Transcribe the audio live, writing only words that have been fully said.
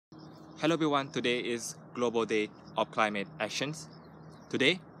Hello everyone, today is Global Day of Climate Actions.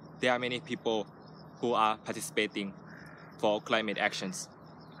 Today, there are many people who are participating for climate actions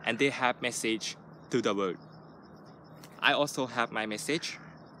and they have message to the world. I also have my message.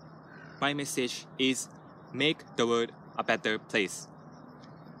 My message is make the world a better place.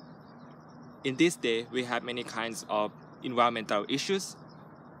 In this day, we have many kinds of environmental issues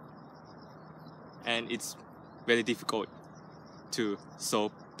and it's very difficult to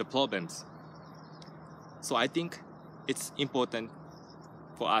solve the problems. So I think it's important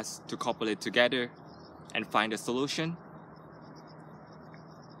for us to cooperate together and find a solution.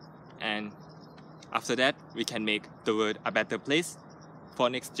 And after that, we can make the world a better place for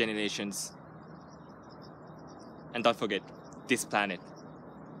next generations. And don't forget this planet.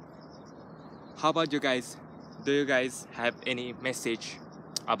 How about you guys? Do you guys have any message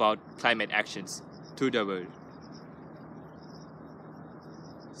about climate actions to the world?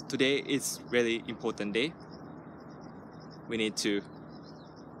 Today is really important day. We need to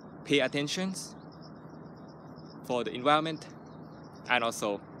pay attention for the environment and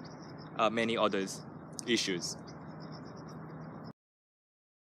also many other issues.